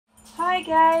Hi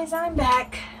guys, I'm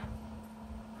back.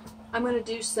 I'm going to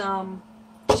do just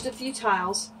a few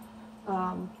tiles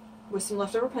with some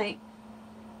leftover paint.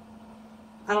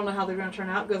 I don't know how they're going to turn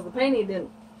out because the painting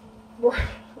didn't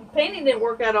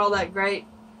work out all that great.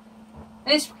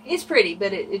 And it's pretty,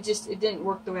 but it didn't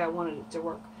work the way I wanted it to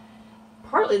work.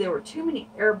 Partly there were too many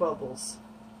air bubbles,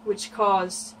 which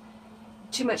caused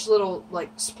too much little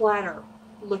like splatter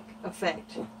look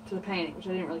effect to the painting, which I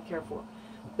didn't really care for.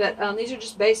 But these are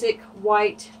just basic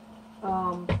white,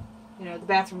 the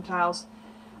bathroom tiles.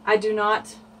 I do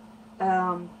not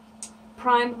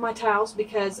prime my tiles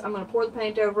because I'm going to pour the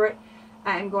paint over it.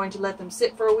 I am going to let them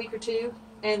sit for a week or two,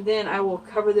 and then I will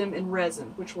cover them in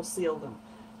resin, which will seal them.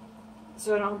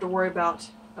 So I don't have to worry about,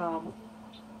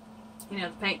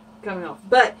 the paint coming off.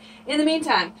 But in the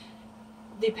meantime,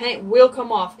 the paint will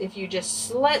come off if you just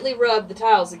slightly rub the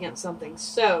tiles against something.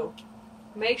 So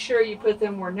make sure you put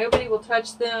them where nobody will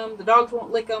touch them. The dogs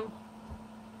won't lick them.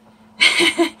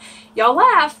 Y'all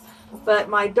laugh, but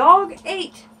my dog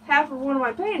ate half of one of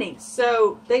my paintings,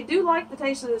 so they do like the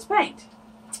taste of this paint.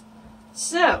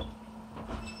 So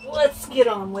let's get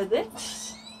on with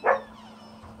it.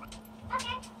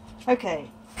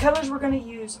 Okay, colors we're going to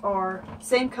use are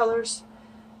same colors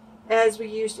as we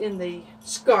used in the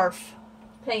scarf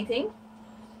painting.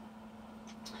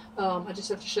 I just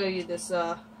have to show you this.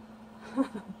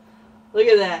 Look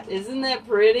at that. Isn't that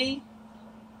pretty?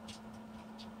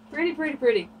 Pretty, pretty,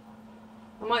 pretty.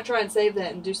 I might try and save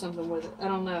that and do something with it. I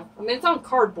don't know. I mean, it's on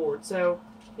cardboard, so,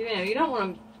 you don't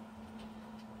want to...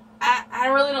 I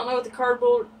really don't know what the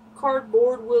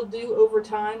cardboard will do over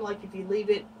time. Like, if you leave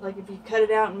it, like, if you cut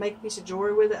it out and make a piece of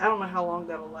jewelry with it, I don't know how long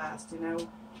that'll last,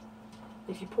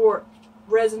 If you pour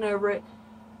resin over it,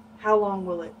 how long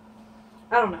will it?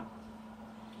 I don't know.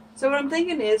 So what I'm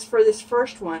thinking is, for this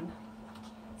first one,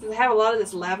 since I have a lot of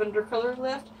this lavender color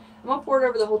left, I'm going to pour it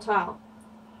over the whole tile.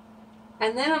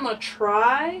 And then I'm going to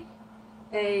try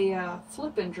a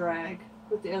flip and drag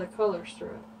with the other colors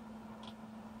through it.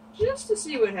 Just to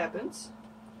see what happens.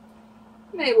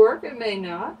 It may work, it may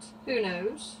not. Who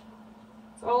knows?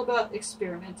 It's all about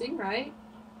experimenting, right?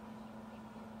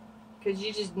 Because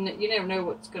you never know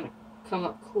what's going to come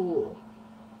up cool.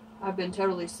 I've been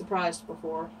totally surprised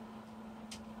before.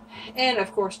 And,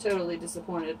 of course, totally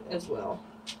disappointed as well.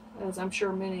 As I'm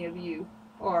sure many of you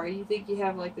are. You think you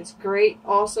have like this great,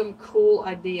 awesome, cool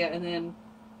idea, and then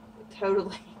it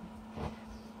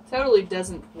totally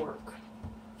doesn't work.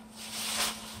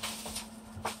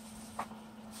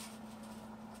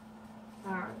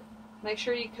 Alright. Make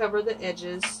sure you cover the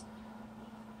edges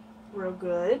real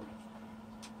good.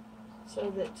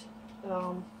 So that,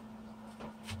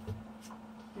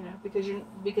 because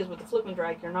with the flip and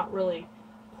drag, you're not really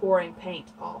pouring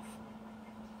paint off.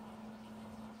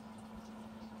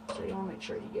 So you want to make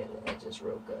sure you get the edges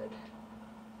real good.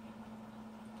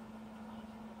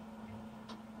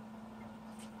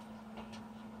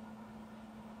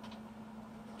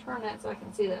 Turn that so I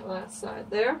can see that last side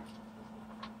there.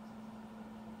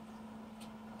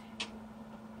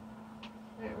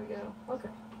 There we go. Okay.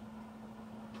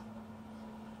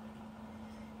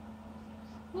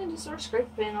 And just sort of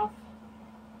scrape the paint off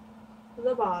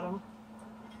the bottom.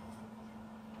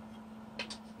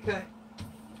 Okay.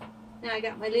 Now I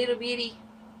got my little bitty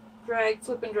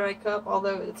flip and drag cup,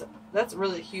 although that's a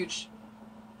really huge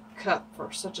cup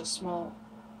for such a small.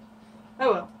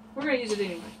 Oh well, we're going to use it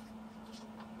anyway.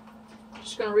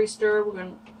 Just going to re-stir. We're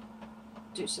going to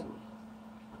do some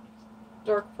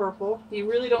dark purple. You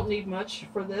really don't need much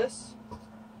for this.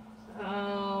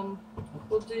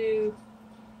 We'll do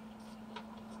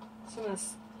some of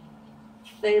this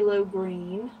phthalo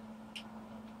green.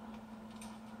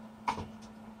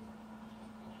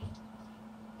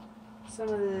 Some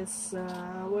of this,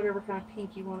 whatever kind of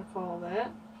pink you want to call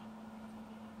that.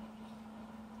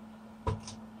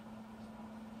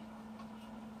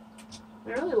 I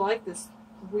really like this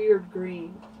weird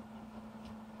green.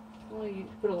 Well, you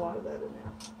put a lot of that in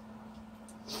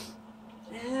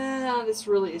there. This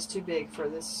really is too big for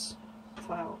this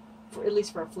tile, at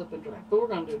least for a flip and drag, but we're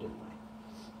going to do it anyway.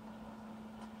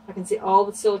 I can see all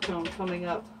the silicone coming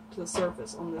up to the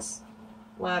surface on this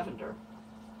lavender.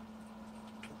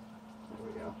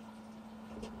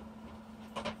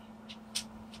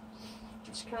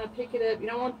 Just kind of pick it up. You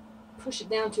don't want to push it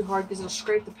down too hard because it'll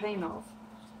scrape the paint off.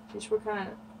 Just we're kind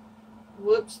of,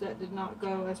 whoops, that did not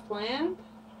go as planned.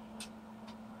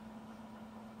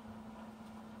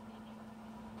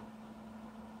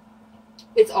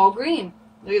 It's all green.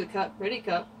 Look at the cup, pretty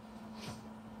cup,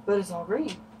 but it's all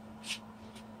green.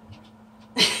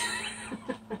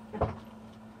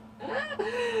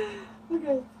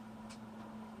 Okay,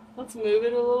 let's move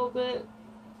it a little bit.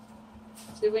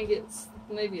 See if we can get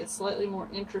maybe a slightly more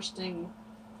interesting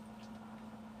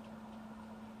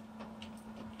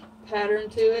pattern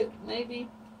to it, maybe.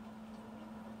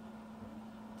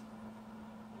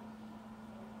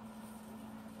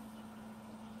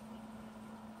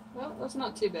 Well, that's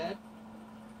not too bad.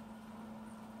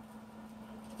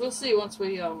 We'll see once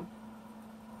we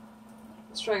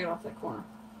let's try to get off that corner.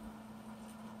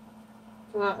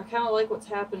 I kind of like what's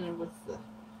happening with the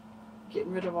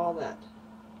getting rid of all that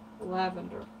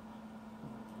lavender.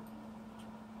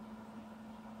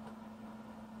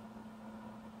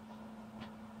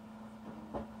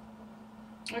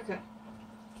 Okay,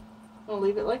 I'll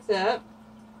leave it like that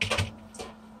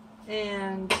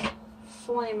and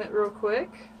flame it real quick.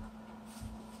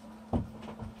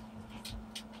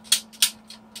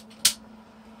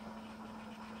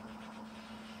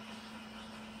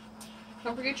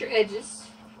 Don't forget your edges.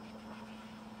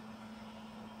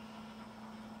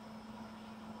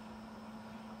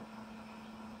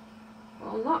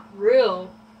 Well, I'm not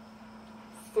real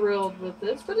thrilled with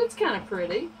this, but it's kind of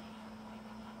pretty.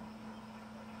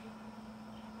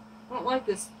 I don't like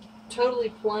this totally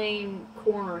plain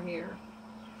corner here.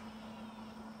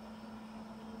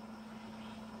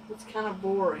 It's kind of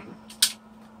boring.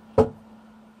 I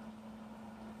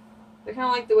kind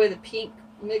of like the way the pink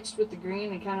mixed with the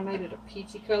green and kind of made it a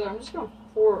peachy color. I'm just going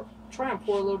to try and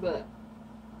pour a little bit of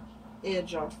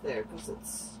edge off there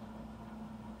because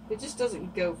it just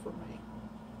doesn't go for me.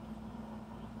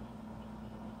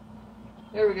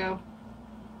 There we go.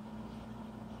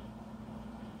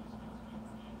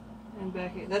 And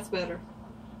back here. That's better.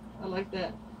 I like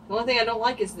that. The only thing I don't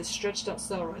like is this stretched out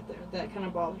cell right there. That kind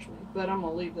of bothers me. But I'm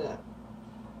going to leave that.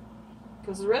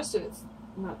 Because the rest of it's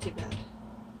not too bad.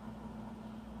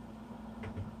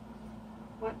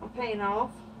 Wipe my paint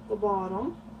off the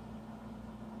bottom.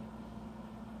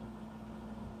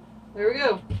 There we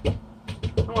go.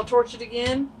 I'm going to torch it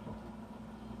again.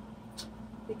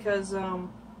 Because, you know,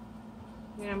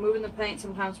 moving the paint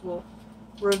sometimes will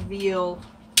reveal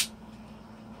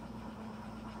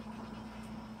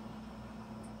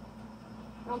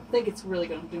I don't think it's really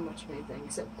going to do much of anything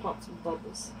except pop some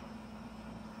bubbles.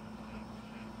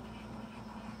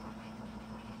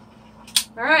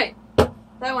 Alright,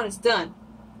 that one is done.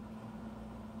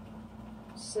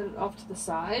 Set it off to the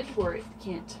side where it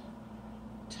can't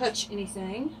touch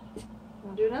anything.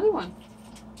 I'll do another one.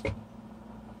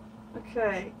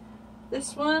 Okay,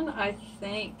 this one I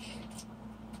think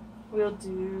we'll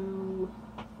do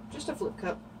just a flip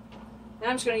cup. And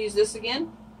I'm just going to use this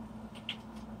again.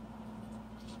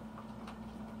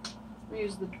 I'm going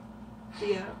to use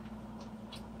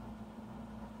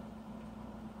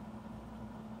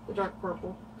the dark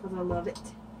purple because I love it.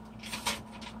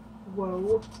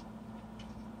 Whoa.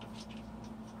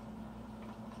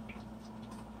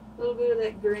 A little bit of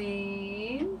that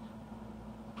green.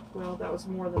 Well, that was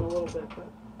more than a little bit, but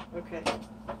okay.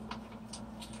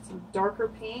 Some darker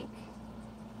pink.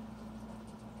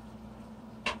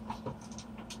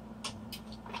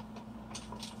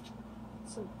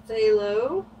 Some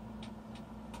phthalo.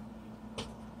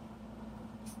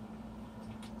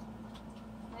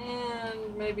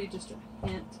 And maybe just a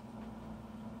hint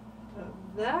of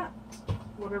that,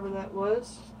 whatever that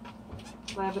was.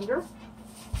 Lavender.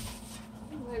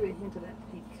 Maybe a hint of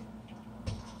that pink.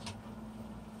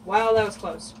 Wow, that was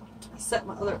close. I set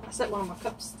one of my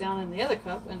cups down in the other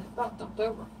cup and it about dumped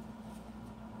over.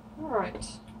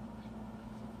 Alright.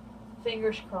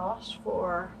 Fingers crossed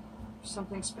for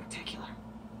something spectacular.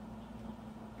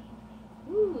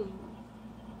 Ooh.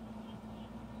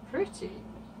 Pretty.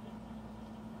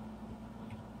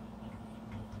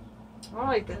 I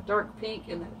like that dark pink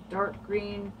and that dark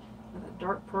green and that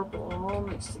dark purple all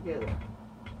mixed together.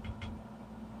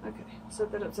 Okay,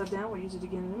 set that upside down. We'll use it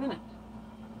again in a minute.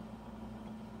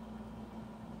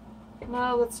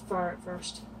 No, let's fire it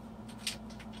first.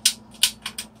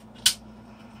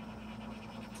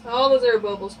 All those air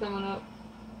bubbles coming up.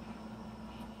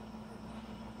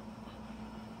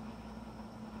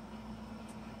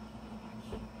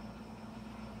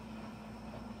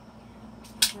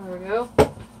 There we go.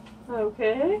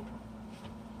 Okay.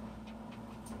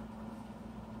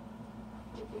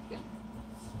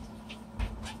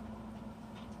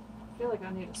 I feel like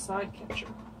I need a side catcher.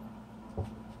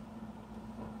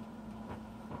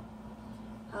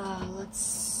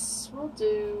 We'll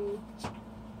do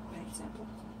paint sample.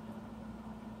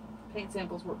 Paint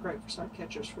samples work great for side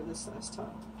catchers for this size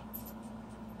tile.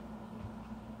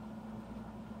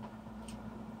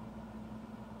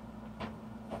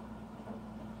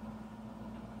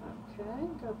 Okay,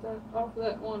 got that off of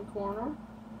that one corner.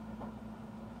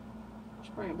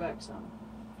 Just bring it back some.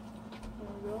 There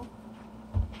we go.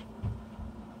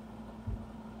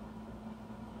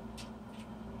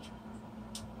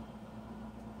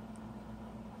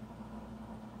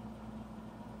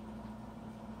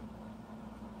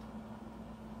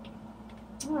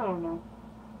 I don't know.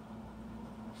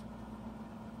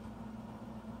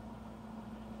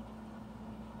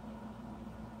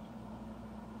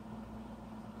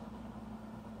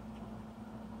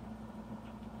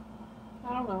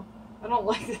 I don't know. I don't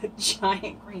like that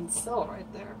giant green cell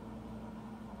right there.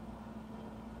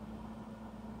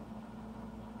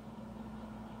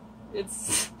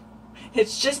 It's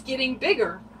just getting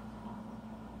bigger.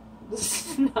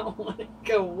 This does not want to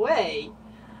go away.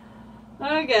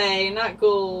 Okay, not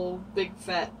cool. Big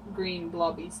fat green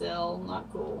blobby cell. Not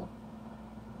cool.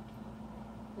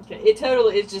 Okay, it's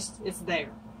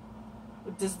there.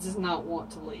 It just does not want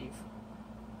to leave.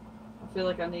 I feel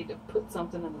like I need to put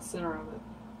something in the center of it.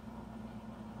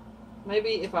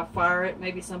 Maybe if I fire it,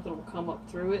 maybe something will come up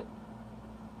through it.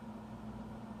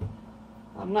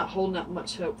 I'm not holding out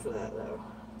much hope for that though.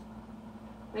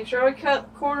 Make sure all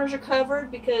corners are covered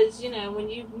because, you know, when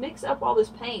you mix up all this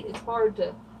paint, it's hard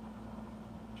to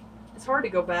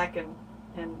go back and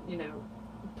you know,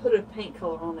 put a paint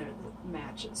color on there that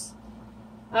matches.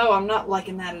 Oh, I'm not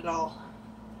liking that at all.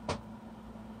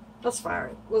 Let's fire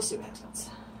it. We'll see what happens.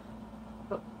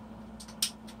 Oh.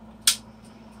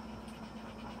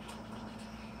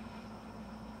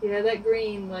 Yeah, that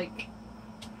green, like,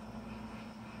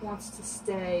 wants to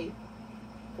stay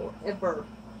forever.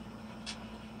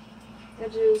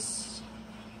 Edges.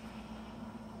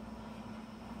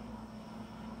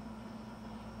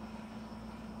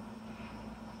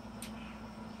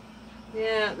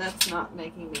 Yeah, that's not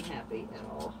making me happy at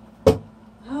all.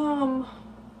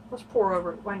 Let's pour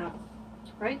over it. Why not?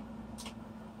 Right?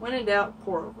 When in doubt,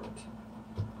 pour over it.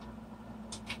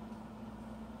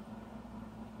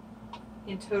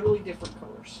 In totally different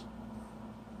colors.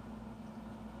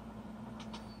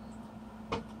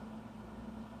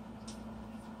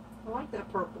 I like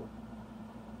that purple.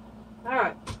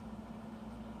 Alright.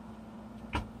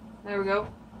 There we go.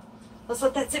 Let's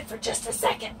let that sit for just a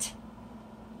second.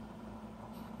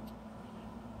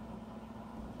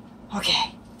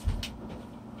 Okay.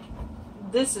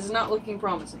 This is not looking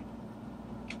promising.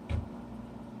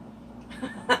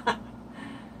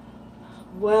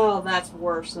 Well, that's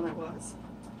worse than it was.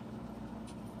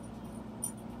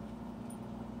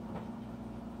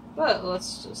 But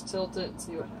let's just tilt it and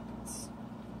see what happens.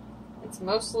 It's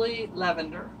mostly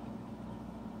lavender.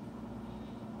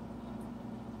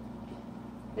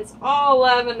 It's all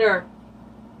lavender.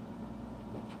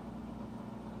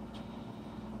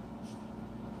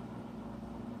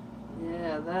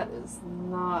 Yeah, that is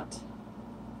not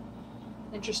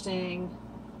interesting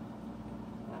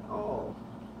at all.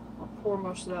 I'll pour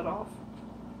most of that off.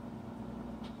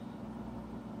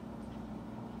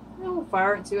 And we'll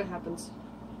fire it and see what happens.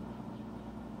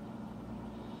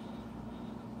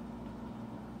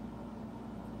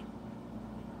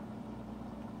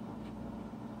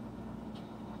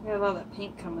 Got a lot of that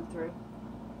pink coming through.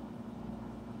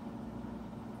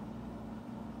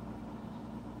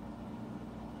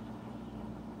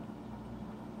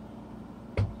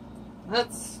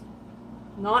 That's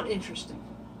not interesting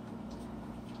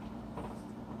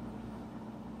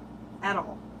at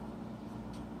all.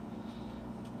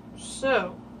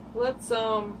 So let's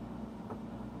I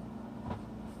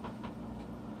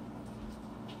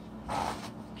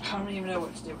don't even know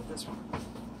what to do with this one.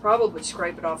 Probably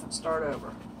scrape it off and start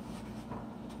over.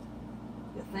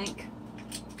 You think?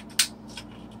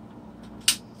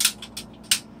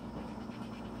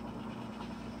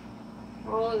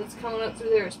 All that's coming up through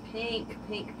there is pink,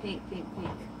 pink, pink, pink,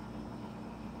 pink.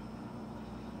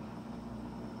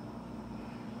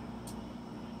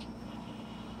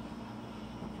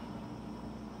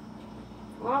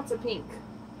 Lots of pink.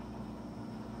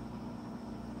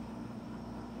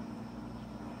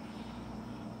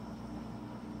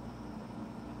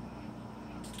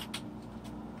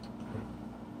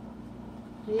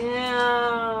 Yeah.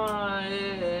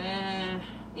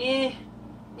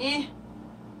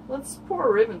 Let's pour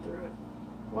a ribbon through it.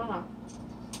 Why not?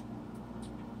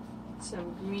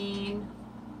 Some green.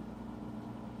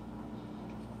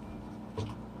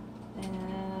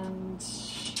 And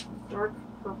dark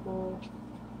purple.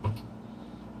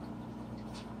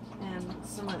 And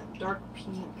some of that dark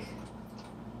pink.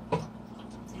 And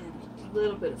a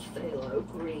little bit of phthalo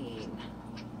green.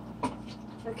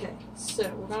 Okay,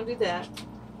 so we're going to do that.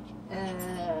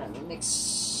 And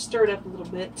stir it up a little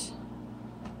bit.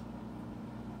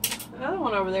 The other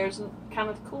one over there is kind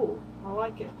of cool. I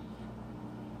like it.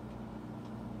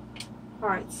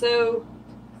 Alright, so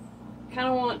kind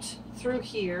of want through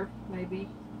here, maybe.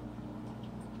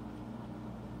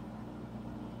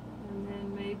 And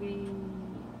then maybe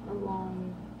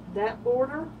along that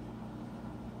border.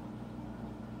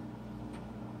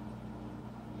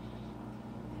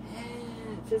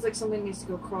 And it feels like something needs to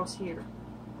go across here.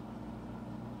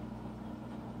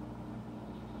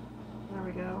 There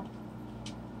we go.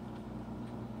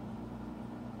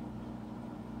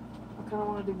 I kind of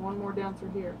want to do one more down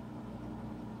through here.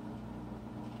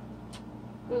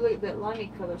 Oh, look at that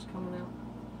limey color's coming out.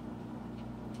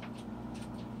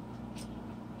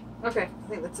 Okay, I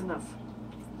think that's enough.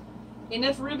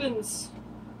 Enough ribbons.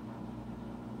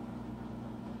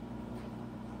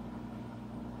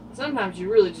 Sometimes you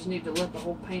really just need to let the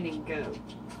whole painting go.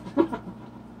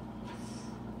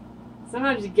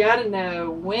 Sometimes you gotta know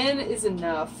when is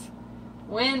enough,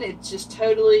 when it's just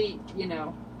totally, you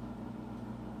know,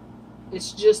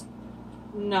 it's just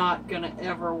not gonna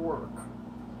ever work.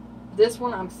 This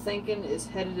one I'm thinking is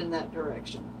headed in that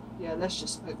direction. Yeah, that's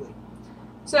just ugly.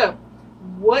 So,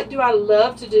 what do I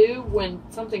love to do when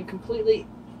something completely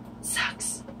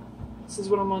sucks? This is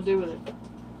what I'm gonna do with it.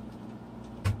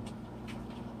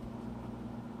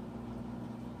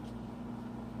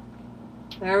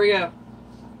 There we go.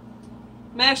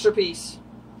 Masterpiece.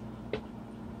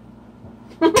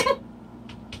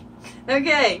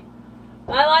 Okay.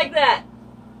 I like that.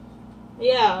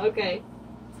 Yeah, okay.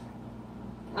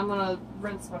 I'm gonna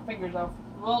rinse my fingers off.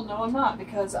 Well, no, I'm not,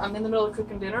 because I'm in the middle of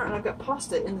cooking dinner and I've got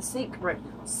pasta in the sink right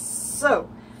now. So,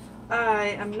 I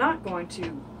am not going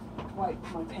to wipe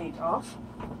my paint off.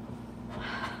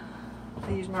 I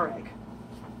use my rag.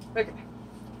 Okay.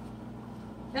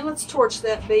 And let's torch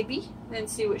that baby and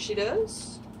see what she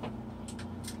does.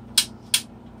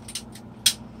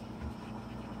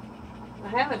 I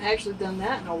haven't actually done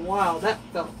that in a while. That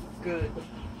felt good.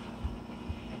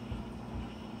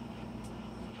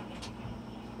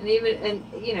 And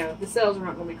you know, the cells are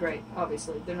not going to be great,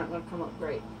 obviously. They're not going to come up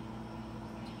great.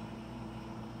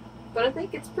 But I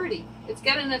think it's pretty. It's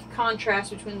got enough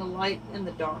contrast between the light and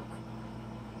the dark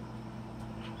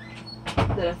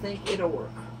that I think it'll work.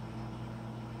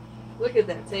 Look at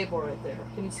that table right there.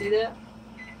 Can you see that?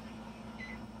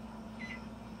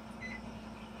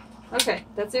 Okay,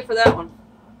 that's it for that one.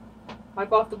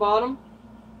 Wipe off the bottom.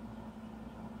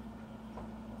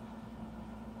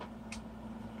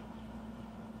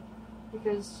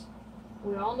 Because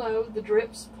we all know the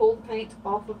drips pull the paint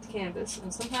off of the canvas,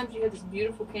 and sometimes you have this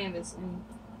beautiful canvas and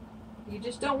you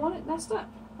just don't want it messed up.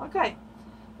 Okay,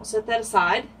 we'll set that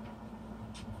aside.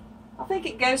 I think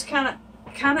it goes kind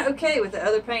of okay with the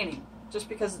other painting, just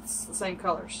because it's the same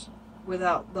colors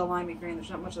without the limey green. There's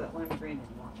not much of that limey green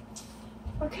anymore.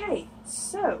 Okay,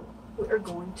 so we are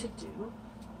going to do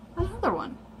another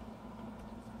one.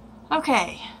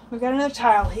 Okay, we've got another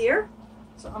tile here,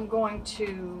 so I'm going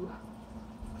to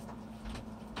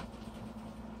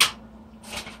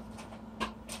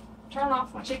turn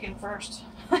off my chicken first.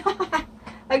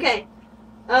 Okay.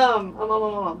 So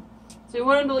we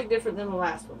want them to look different than the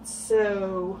last one.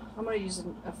 So I'm going to use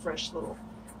a fresh little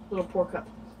pour cup.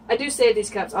 I do save these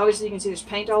cups. Obviously you can see there's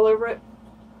paint all over it.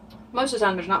 Most of the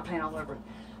time there's not paint all over it.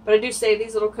 But I do save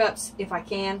these little cups if I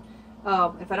can.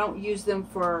 If I don't use them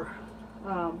for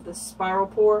the spiral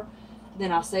pour,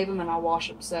 then I'll save them and I'll wash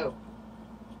them. So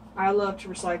I love to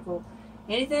recycle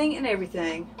anything and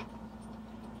everything.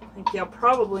 I think y'all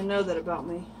probably know that about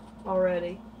me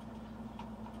already.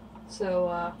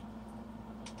 So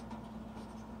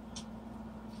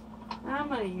I'm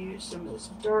going to use some of this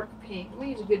dark pink. I'm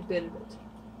going to use a good bit of it.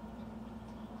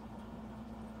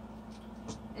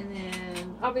 And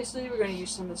then obviously we're going to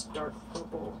use some of this dark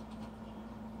purple.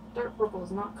 Dark purple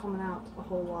is not coming out a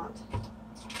whole lot.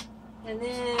 And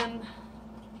then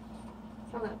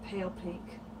some of that pale pink.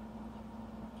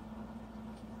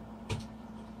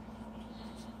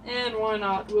 And why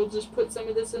not? We'll just put some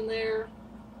of this in there.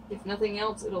 If nothing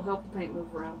else, it'll help the paint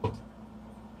move around.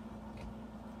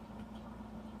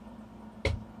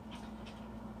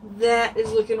 That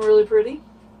is looking really pretty.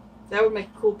 That would make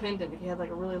a cool pendant if you had like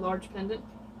a really large pendant.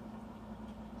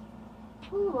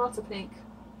 Ooh, lots of pink.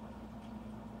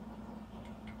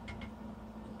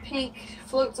 Pink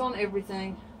floats on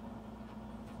everything.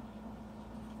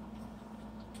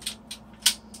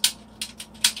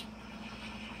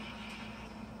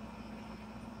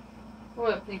 Oh,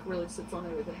 that pink really sits on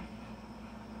everything.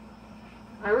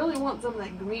 I really want some of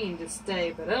that green to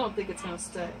stay, but I don't think it's going to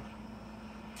stay.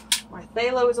 My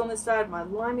phthalo is on this side. My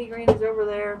limey green is over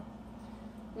there.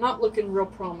 Not looking real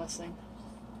promising.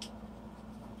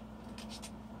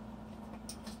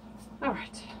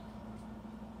 Alright.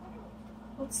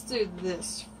 Let's do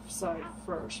this side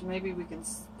first. Maybe we can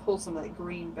pull some of that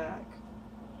green back.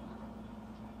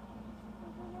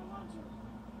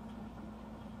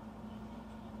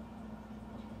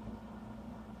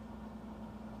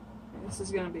 This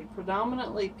is going to be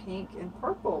predominantly pink and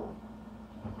purple.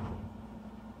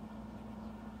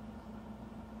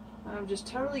 I'm just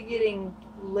totally getting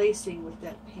lacing with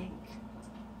that pink.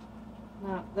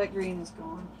 No, that green is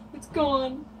gone. It's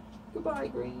gone. Goodbye,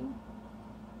 green.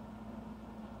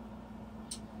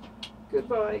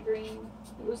 Goodbye, green.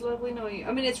 It was lovely knowing you.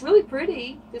 I mean, it's really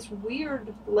pretty. This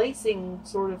weird lacing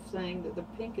sort of thing that the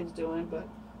pink is doing, but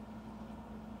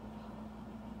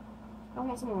I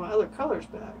want some of my other colors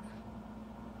back.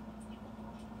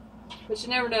 But you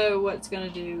never know what it's going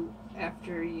to do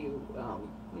after you,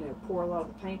 you know, pour a lot of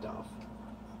the paint off.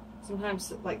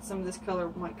 Sometimes, like, some of this color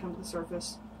might come to the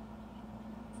surface.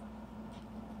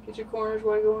 Get your corners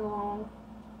while you're going along.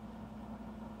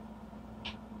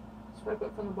 Swipe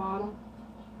up from the bottom.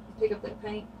 Pick up that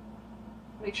paint.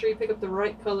 Make sure you pick up the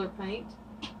right color paint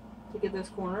to get those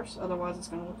corners, otherwise it's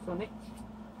going to look funny.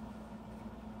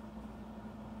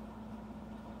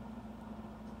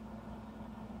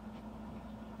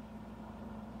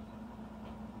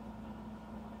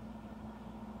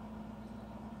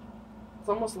 It's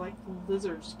almost like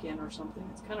lizard skin or something.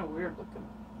 It's kind of weird looking.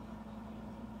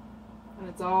 And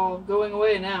it's all going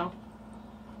away now.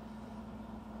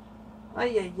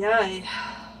 Ay, ay, ay.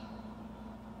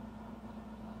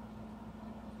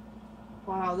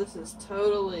 Wow, this is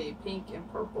totally pink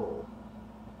and purple.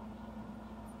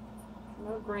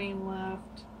 No green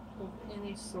left of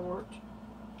any sort.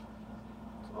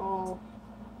 It's all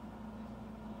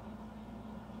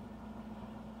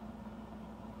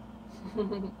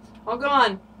all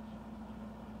gone.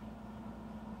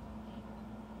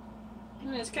 I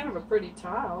mean, it's kind of a pretty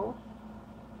tile.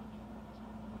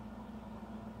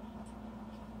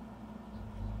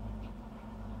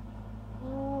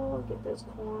 Oh, get those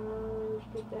corners.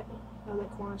 Get that. Oh,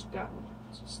 that corner's gotten.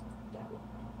 It's just that one.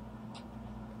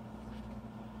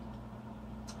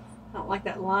 I don't like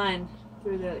that line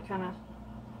through there. It kind of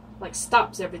like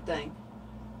stops everything.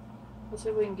 Let's see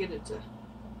if we can get it to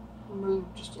move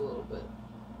just a little bit.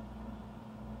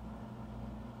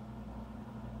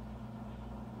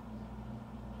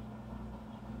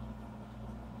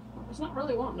 It's not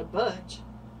really wanting to budge.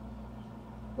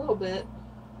 A little bit.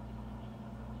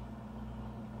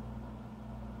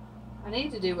 I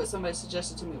need to do what somebody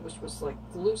suggested to me, which was like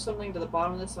glue something to the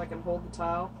bottom of this so I can hold the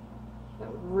tile.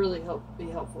 That would really be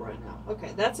helpful right now.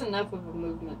 Okay, that's enough of a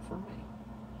movement for me.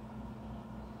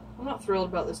 I'm not thrilled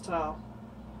about this tile.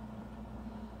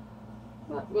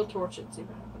 But we'll torch it and see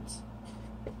what happens.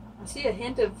 I see a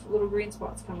hint of little green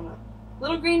spots coming up.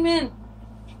 Little green men!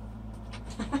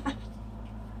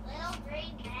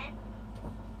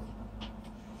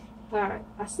 Alright,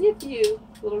 I see a few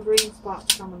little green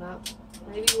spots coming up.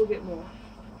 Maybe we'll get more.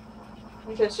 I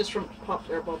think that's just from pop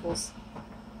air bubbles.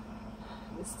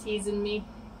 It's teasing me.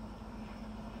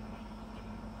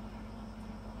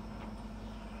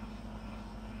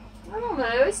 I don't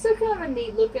know, it's still kind of a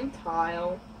neat looking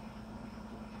tile.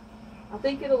 I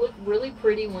think it'll look really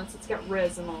pretty once it's got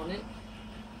resin on it.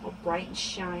 All bright and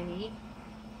shiny.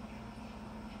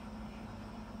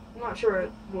 I'm not sure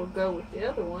it will go with the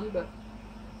other one, but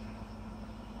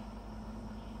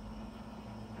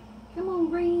come on,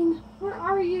 green. Where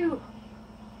are you?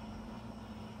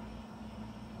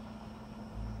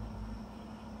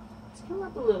 Let's come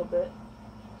up a little bit.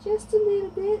 Just a little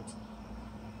bit.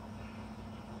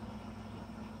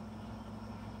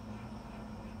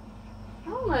 I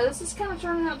don't know. This is kind of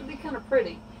turning out to be kind of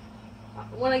pretty.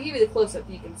 When I give you the close-up,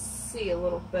 you can see a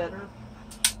little better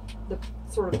the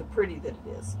sort of the pretty that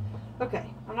it is. Okay,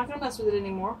 I'm not going to mess with it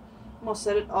anymore. I'm going to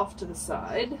set it off to the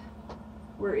side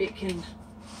where it can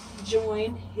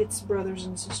join its brothers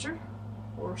and sister,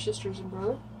 or sisters and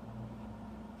brother.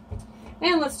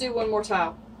 And let's do one more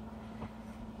tile.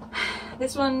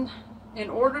 This one, in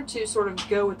order to sort of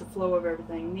go with the flow of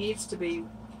everything, needs to be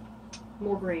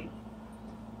more green.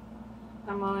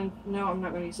 No, I'm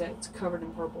not going to use that. It's covered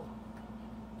in purple.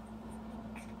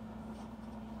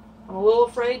 I'm a little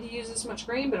afraid to use this much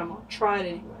green, but I'm going to try it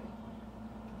anyway.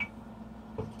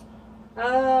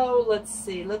 Oh, let's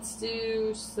see. Let's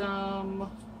do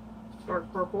some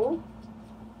dark purple.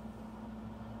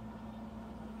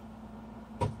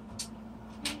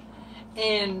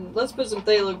 And let's put some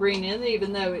phthalo green in,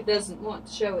 even though it doesn't want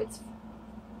to show its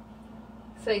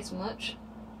face much.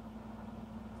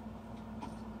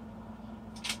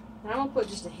 And I'm going to put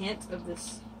just a hint of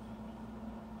this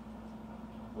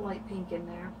light pink in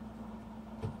there.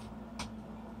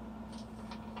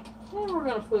 And we're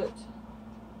going to put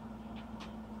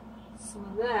some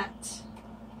of that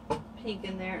pink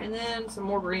in there, and then some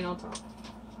more green on top.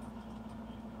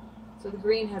 So the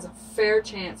green has a fair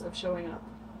chance of showing up.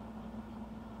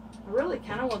 I really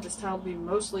kind of want this tile to be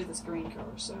mostly this green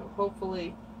color, so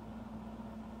hopefully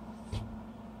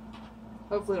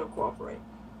it'll cooperate.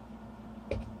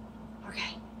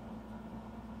 Okay,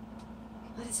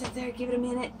 Let it sit there, give it a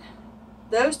minute.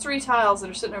 Those 3 tiles that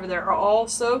are sitting over there are all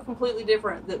so completely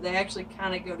different that they actually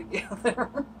kind of go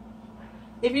together.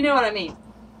 If you know what I mean.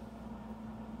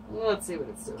 Let's see what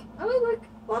it's doing. Oh, look.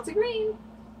 Lots of green.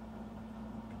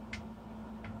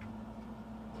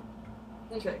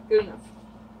 Okay, good enough.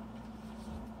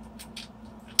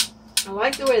 I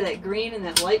like the way that green and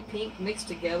that light pink mix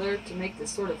together to make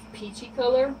this sort of peachy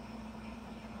color.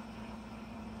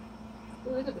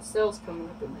 Oh, look at the cells coming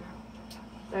up in there.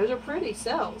 Those are pretty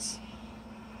cells.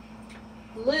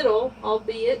 Little,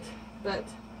 albeit, but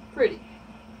pretty.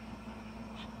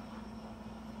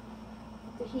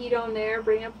 Put the heat on there,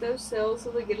 bring up those cells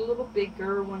so they get a little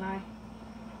bigger when I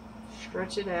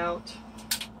stretch it out.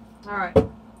 Alright,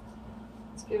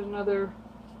 let's get another,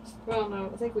 well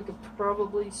no, I think we could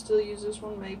probably still use this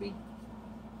one, maybe.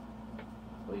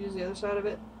 We'll use the other side of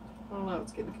it. I don't know,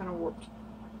 it's getting kind of warped.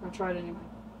 I'll try it anyway.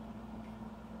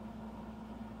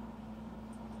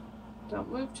 Don't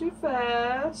move too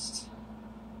fast.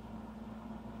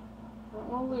 I don't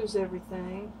want to lose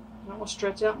everything. I don't want to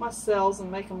stretch out my cells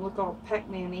and make them look all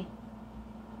Pac-Man-y.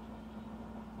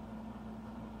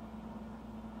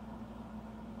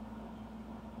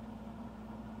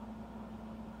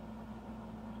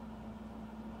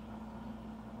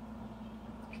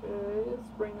 Okay, let's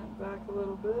bring that back a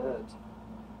little bit.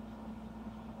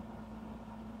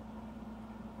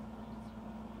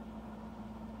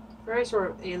 Very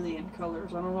sort of alien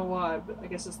colors. I don't know why, but I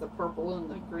guess it's the purple and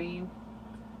the green.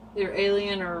 Either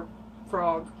alien or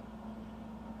frog.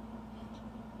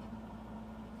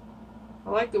 I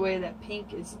like the way that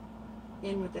pink is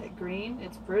in with that green.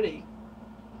 It's pretty.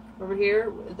 Over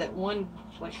here, that one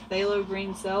like phthalo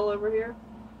green cell over here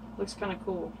looks kind of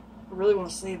cool. I really want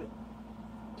to save it.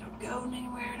 Don't go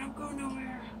anywhere. Don't go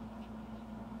nowhere.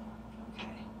 Okay.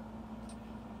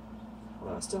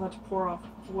 Well, I still have to pour off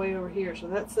way over here, so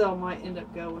that cell might end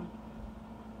up going.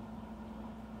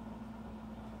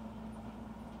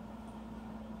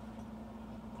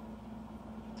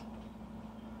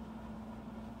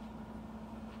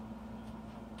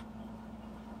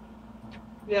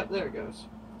 Yep, there it goes.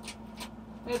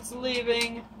 It's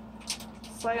leaving.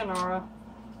 Sayonara.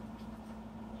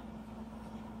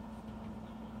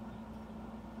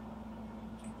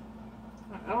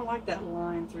 I don't like that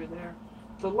line through there.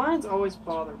 The lines always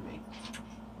bother me.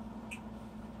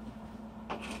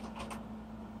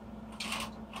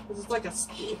 Because it's like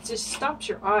it just stops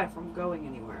your eye from going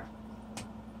anywhere.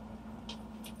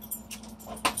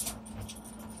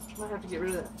 Might have to get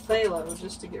rid of that phthalo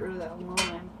just to get rid of that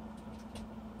line.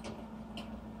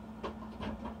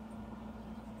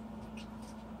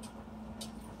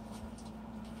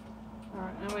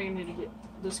 Alright, now we need to get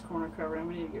this corner covered and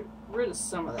we need to get rid of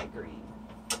some of that green.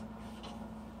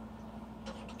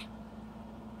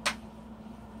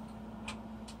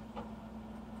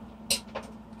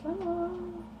 Come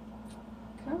on.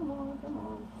 Come on, come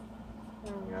on.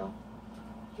 There we go.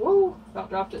 Whoa! About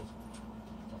dropped it.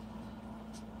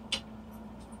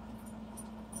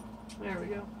 There we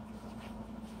go.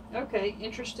 Okay,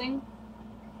 interesting.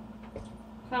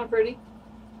 Kind of pretty.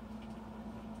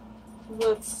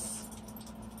 Let's,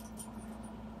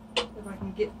 if I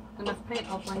can get enough paint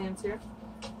off my hands here.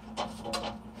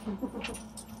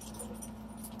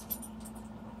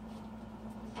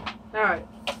 Alright,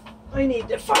 we need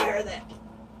to fire that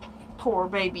poor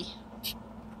baby.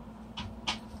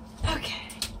 Okay.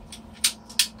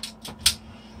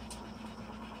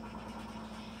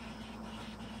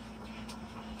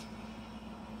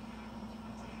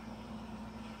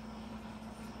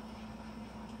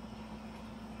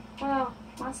 Well,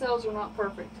 my cells are not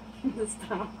perfect this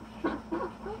time.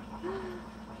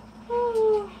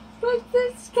 Oh, but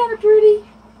it's kind of pretty.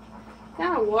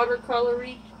 Kind of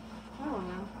watercolory. I don't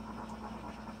know.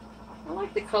 I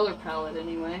like the color palette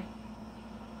anyway.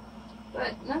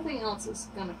 But nothing else is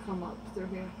going to come up through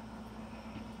here.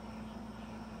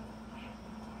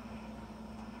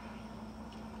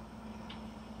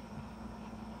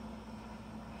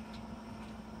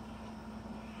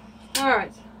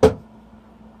 Alright.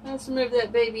 Let's move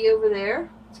that baby over there.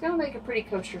 It's going to make a pretty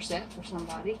coaster set for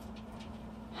somebody,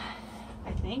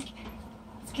 I think.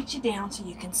 Let's get you down so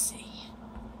you can see.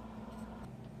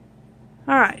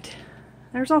 Alright.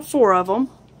 There's all 4 of them.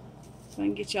 So I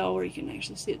can get y'all where you can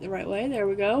actually see it the right way. There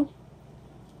we go.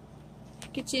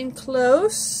 Get you in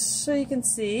close so you can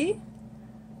see.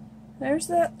 There's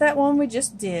that one we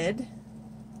just did.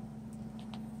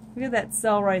 Look at that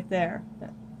cell right there.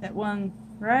 That one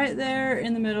right there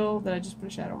in the middle that I just put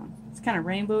a shadow on. It's kind of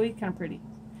rainbowy, kind of pretty.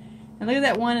 And look at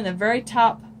that one in the very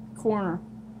top corner.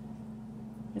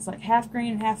 It's like half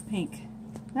green and half pink.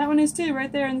 That one is too,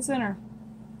 right there in the center.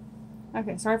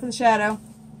 Okay, sorry for the shadow.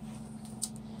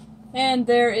 And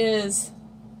there is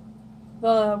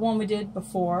the one we did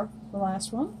before, the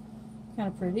last one. Kind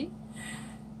of pretty.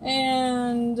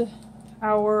 And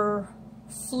our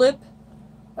flip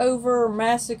over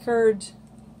massacred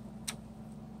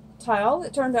tile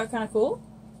that turned out kind of cool.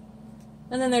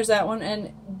 And then there's that one,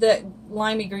 and that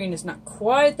limey green is not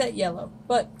quite that yellow,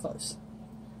 but close.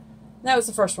 That was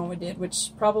the first one we did,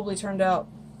 which probably turned out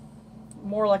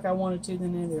more like I wanted to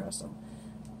than any of the rest of them.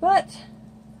 But,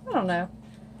 I don't know.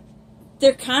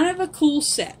 They're kind of a cool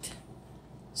set.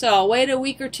 So I'll wait a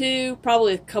week or two,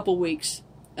 probably a couple weeks,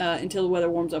 until the weather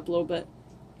warms up a little bit.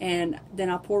 And then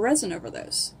I'll pour resin over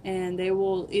those. And they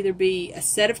will either be a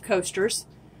set of coasters,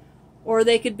 or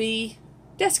they could be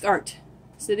desk art,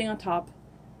 sitting on top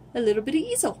a little bitty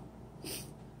easel.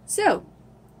 So,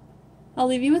 I'll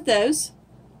leave you with those.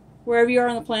 Wherever you are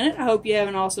on the planet, I hope you have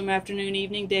an awesome afternoon,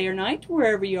 evening, day, or night,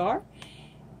 wherever you are.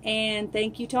 And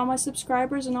thank you to all my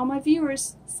subscribers and all my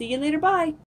viewers. See you later. Bye.